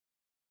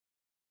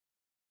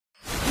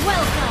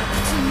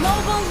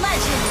Mobile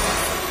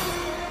Legends!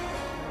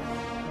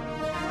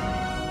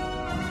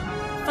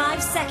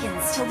 5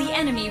 seconds till the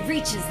enemy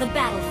reaches the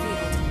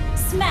battlefield.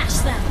 Smash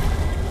them!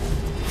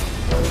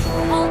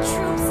 All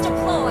troops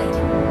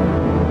deployed!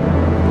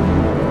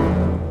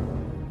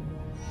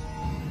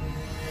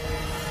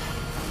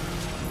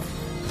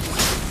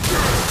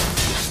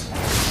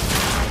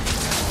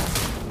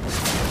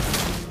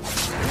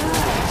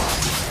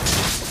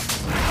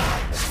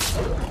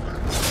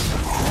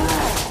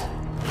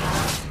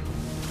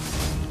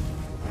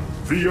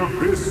 The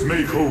abyss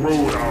may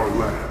corrode our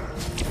land,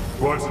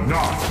 but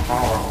not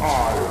our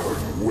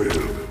iron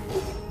will.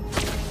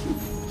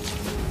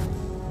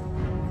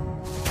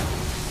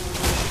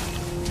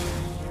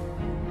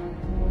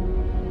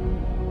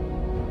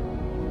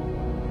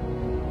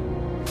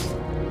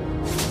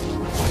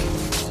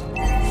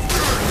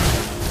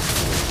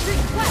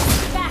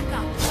 Request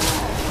backup!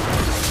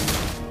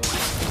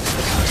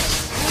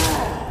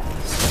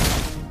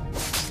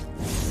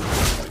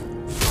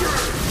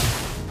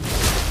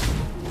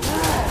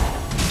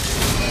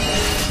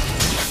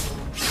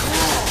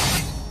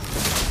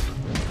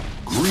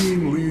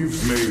 Green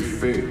leaves may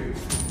fade,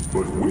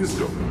 but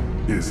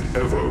wisdom is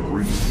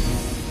evergreen.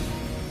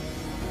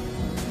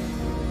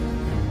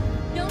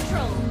 No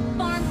troll,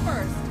 farm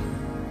first.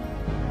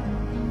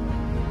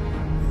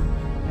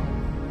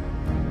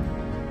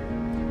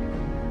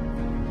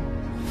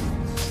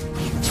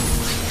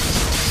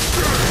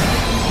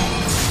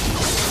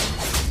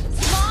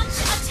 Launch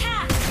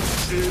attack!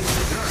 In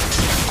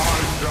death, I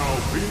shall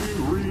be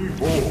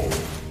reborn.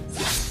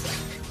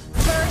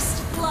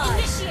 First blood.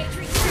 Initiate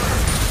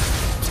retreat.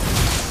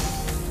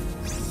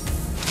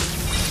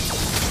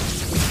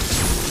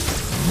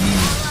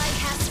 Ally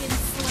has been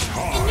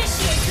slain.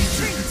 Initiate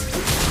retreat.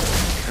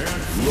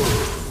 Can't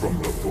learn from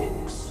the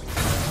books.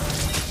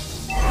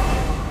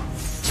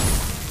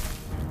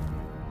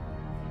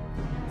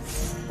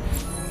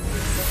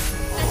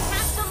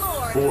 Attack the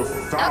Lord. For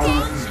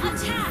thousands Launch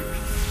of attack.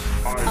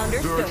 years, I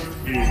Understood.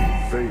 searched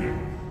in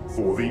vain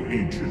for the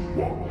ancient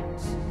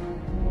ones.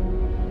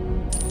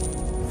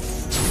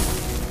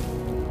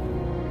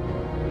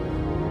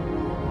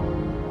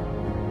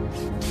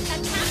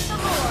 Attack the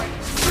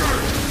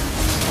Lord.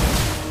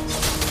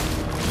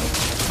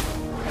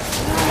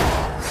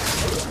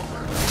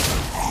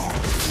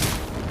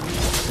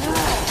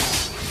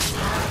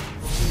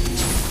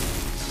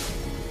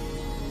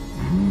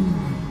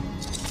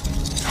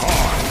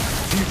 Time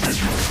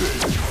teaches you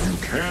things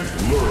you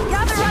can't learn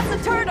Gather from up the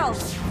the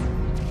turtles.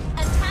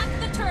 Attack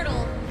the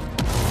turtle.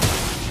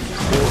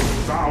 For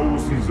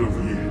thousands of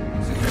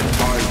years,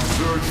 I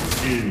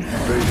searched in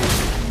vain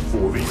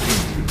for the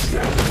ancient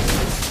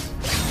ones.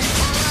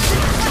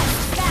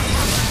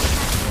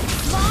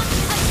 Launch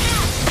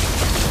attack.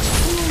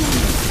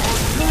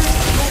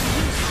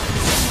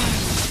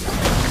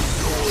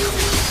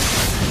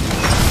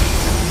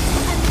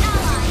 An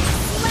ally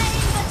has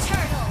slain the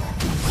turtle.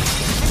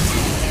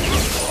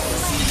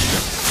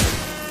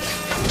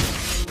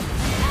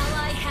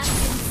 Ally has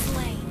been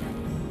slain.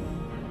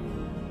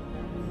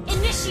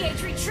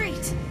 Initiate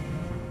retreat.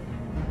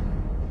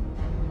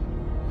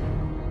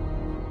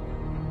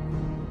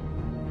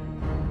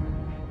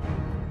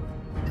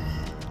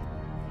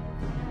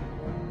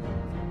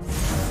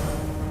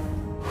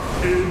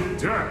 In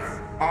death,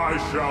 I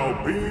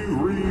shall be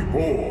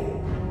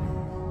reborn.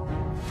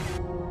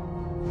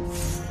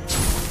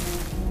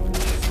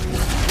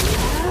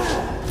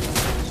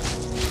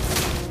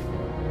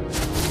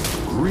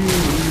 Green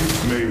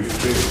leaves may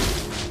fade,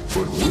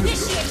 but Initiate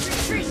wisdom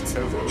retreat. is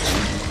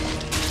evergreen.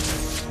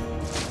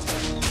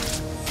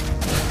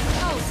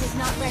 Ult is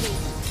not ready.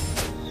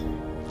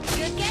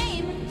 Good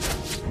game.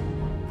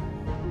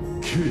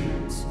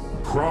 Kids,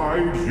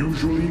 pride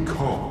usually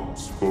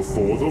comes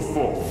before the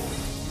fall.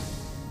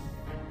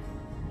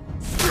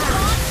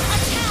 Launch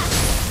attack.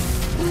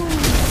 You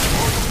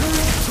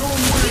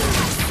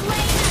have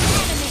slain an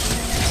enemy.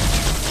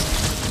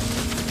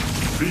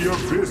 The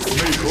abyss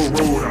may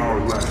corrode our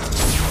land,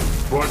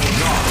 but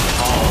not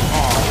our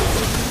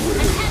iron An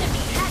will.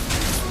 enemy has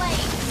been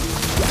slain.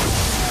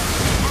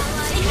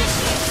 Ally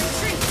initiate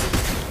retreat.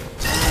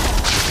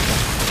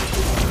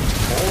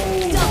 All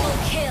Double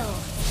kill.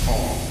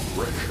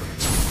 aggression.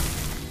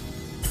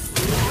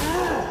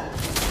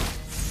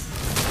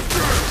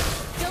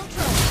 Don't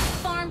troll.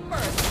 Farm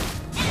first.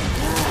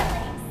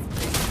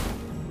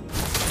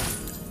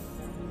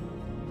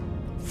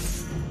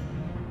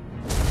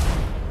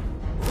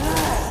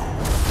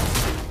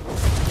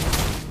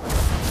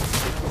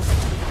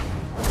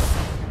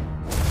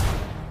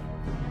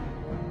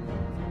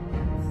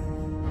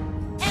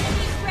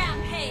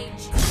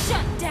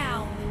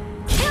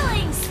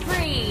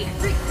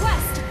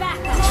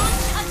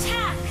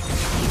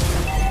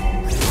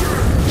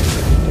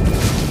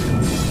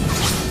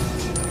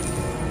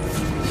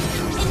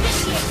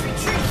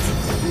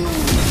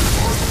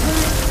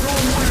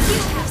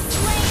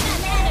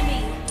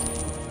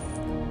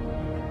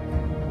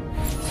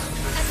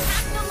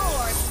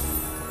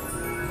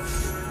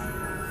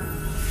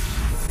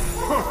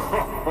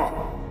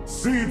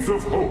 Seeds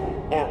of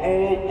hope are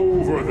all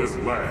over this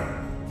land.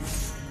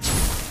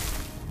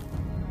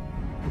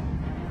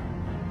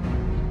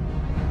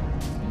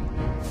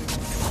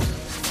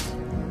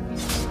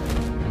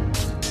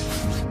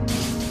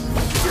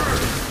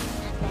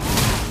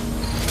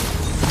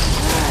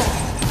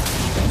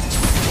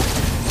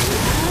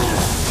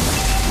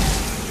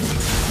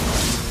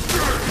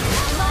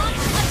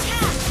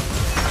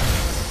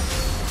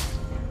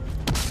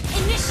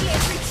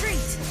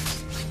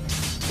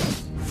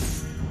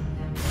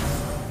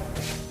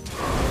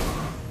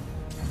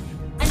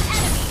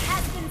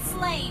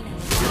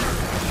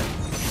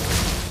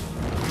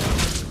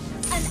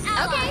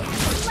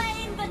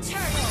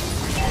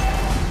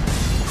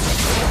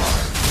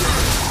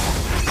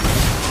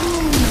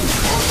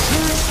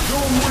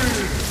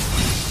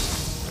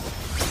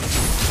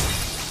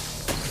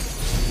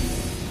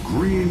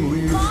 Green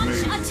leaves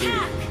may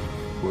fade,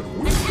 but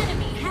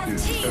wisdom is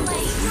evergreen.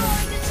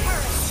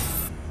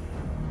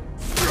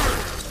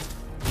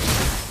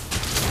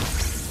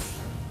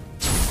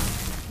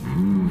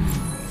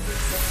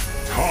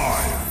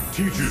 Time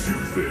teaches you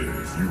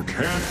things you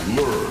can't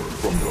learn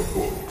from the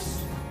books.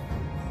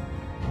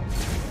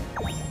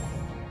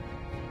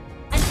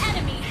 An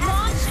enemy has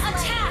launched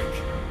attack!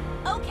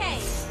 Okay.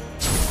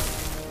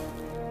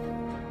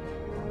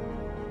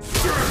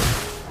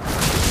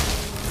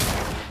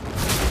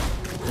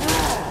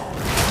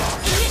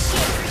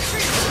 Initiate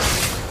retreat!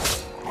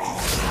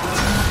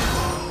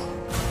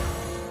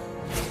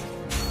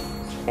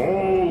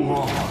 All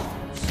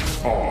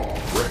lives are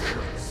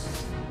precious.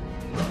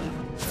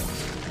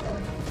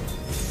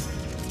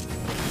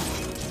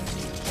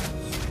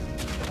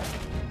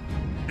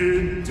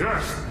 In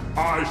death,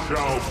 I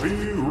shall be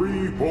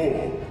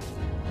reborn.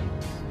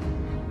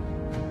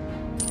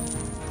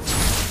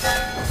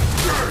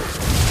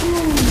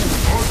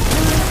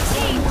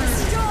 Team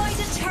destroyed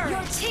a turret!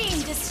 Your team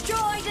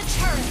destroyed a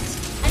turret!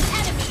 An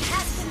enemy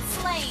has been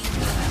slain!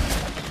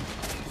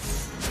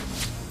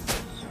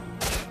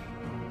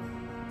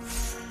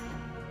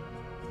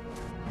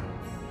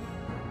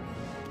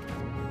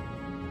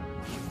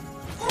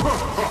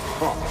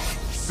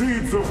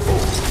 Seeds of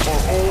hope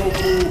are all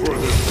over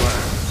this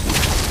land.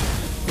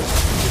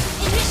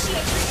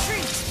 Initiate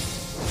retreat!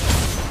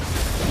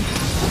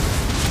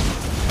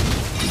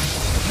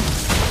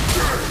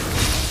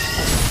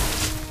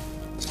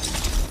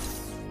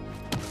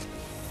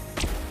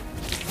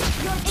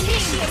 Your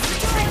initiate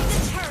destroyed the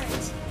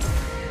turret!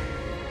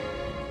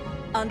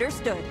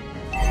 Understood.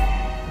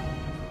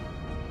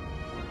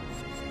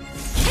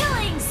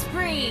 Killing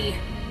spree!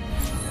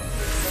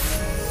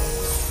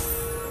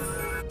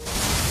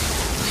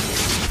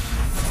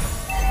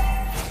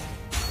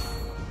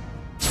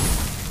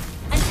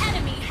 An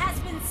enemy has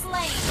been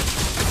slain!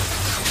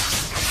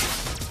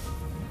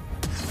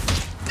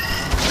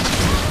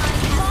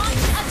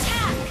 Launch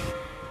attack!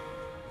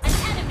 An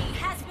enemy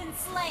has been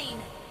slain!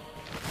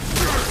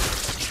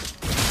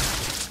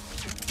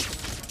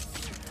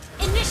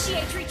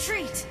 Initiate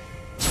retreat!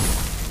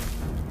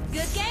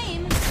 Good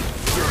game!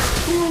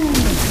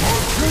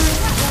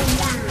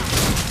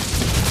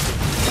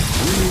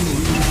 Green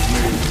leaves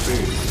may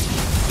fade,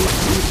 but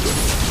wisdom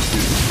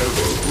is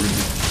evergreen.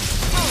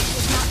 Ult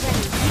is not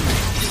ready. You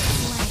have been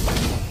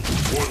slain.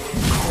 What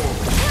call?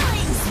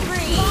 Killing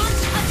spree!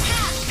 Launch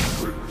attack!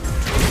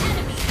 An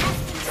enemy has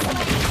been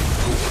slain!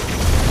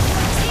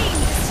 Your team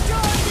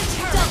destroyed the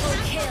turret! Double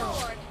kill!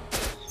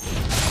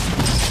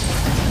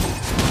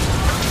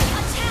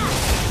 Attack!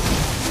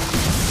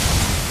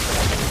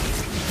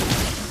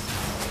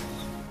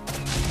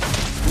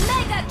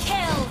 Mega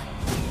kill!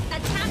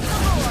 Attack the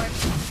Lord!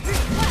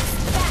 Request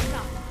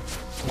backup!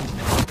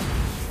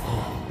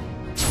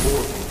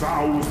 For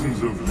thousands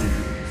of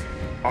years,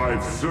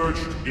 I've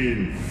searched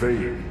in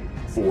vain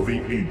for the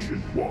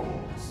Ancient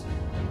Ones.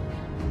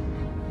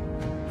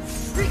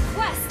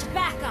 Request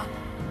backup!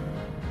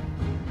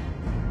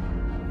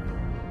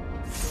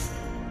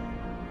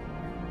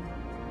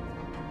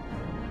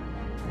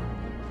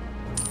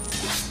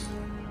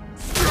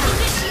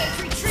 Initiate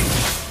retreat!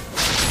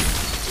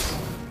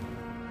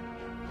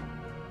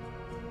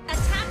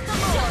 Attack the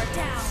Lord!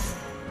 Down!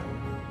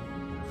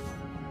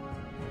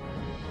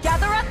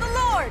 Gather at the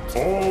Lord!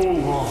 All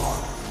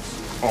lives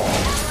are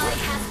Ally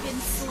has been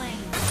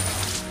slain.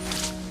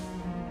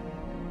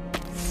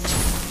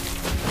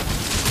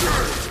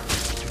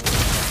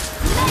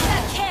 Mega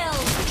kill!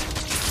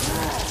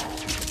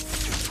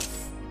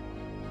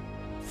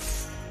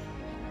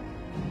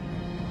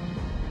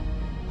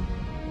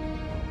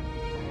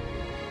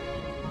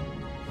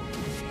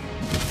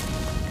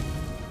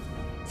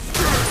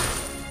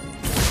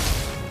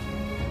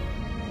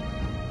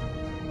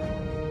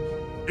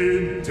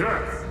 in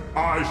death.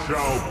 I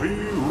shall be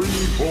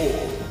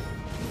reborn.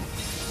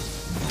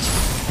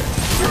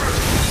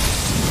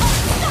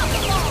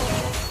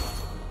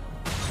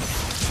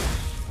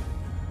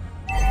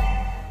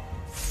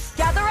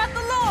 Gather at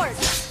the Lord!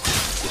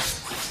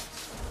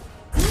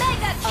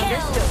 Mega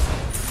kill! Understood.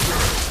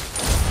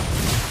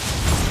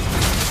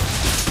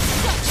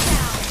 Shut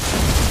down!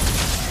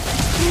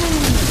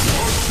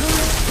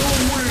 The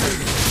wind.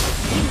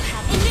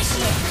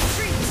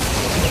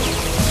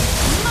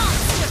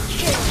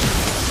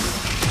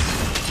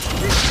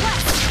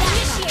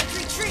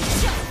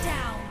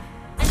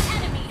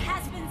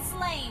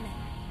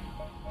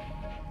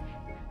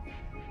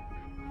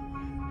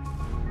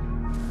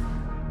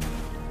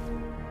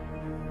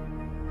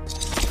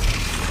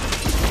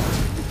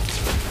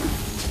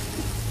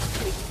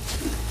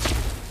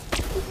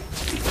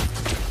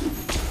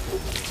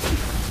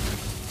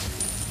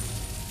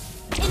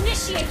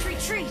 Initiate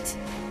retreat!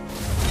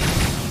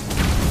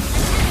 An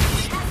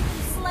enemy has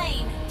been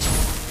slain!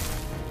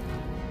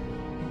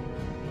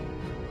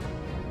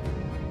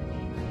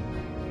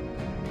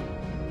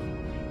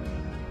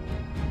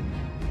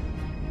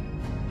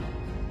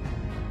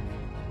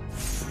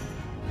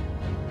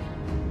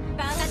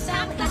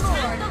 Attack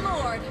the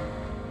Lord!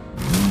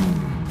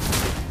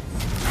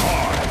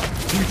 Time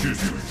teaches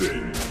you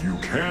things you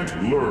can't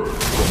learn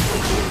from the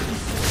words.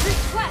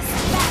 Request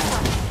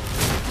backup!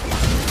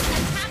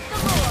 Attack the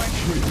Lord!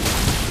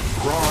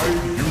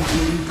 Pride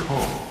usually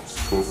comes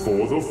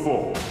before the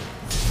fall.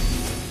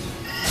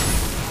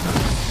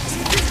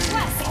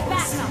 Request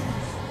backup!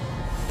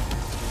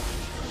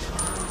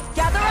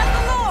 Gather at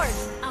the Lord!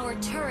 Our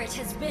turret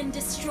has been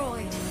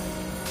destroyed.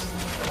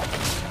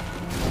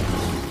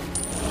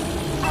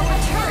 Our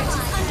turret is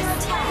under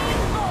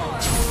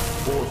attack!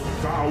 For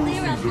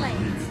thousands of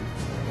years,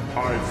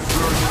 I've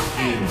searched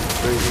in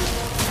vain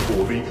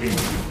for the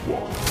Ancient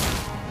One.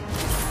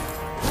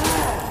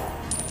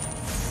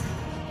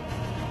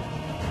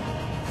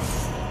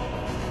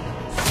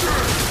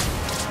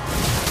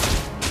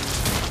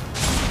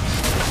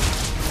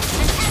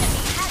 An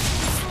enemy has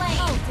been slain!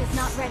 Ult is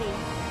not ready.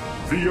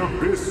 The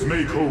Abyss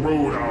may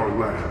corrode our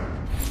land,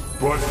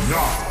 but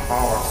not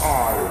our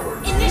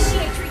iron.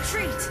 Initiate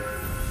retreat!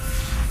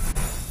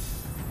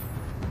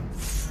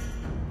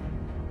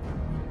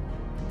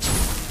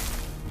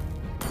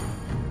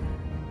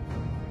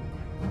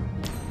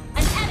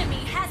 An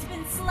enemy has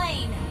been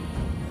slain!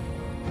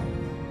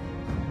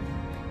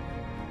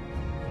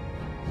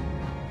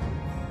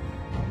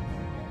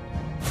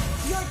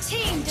 Your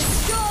team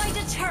destroyed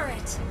a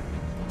turret!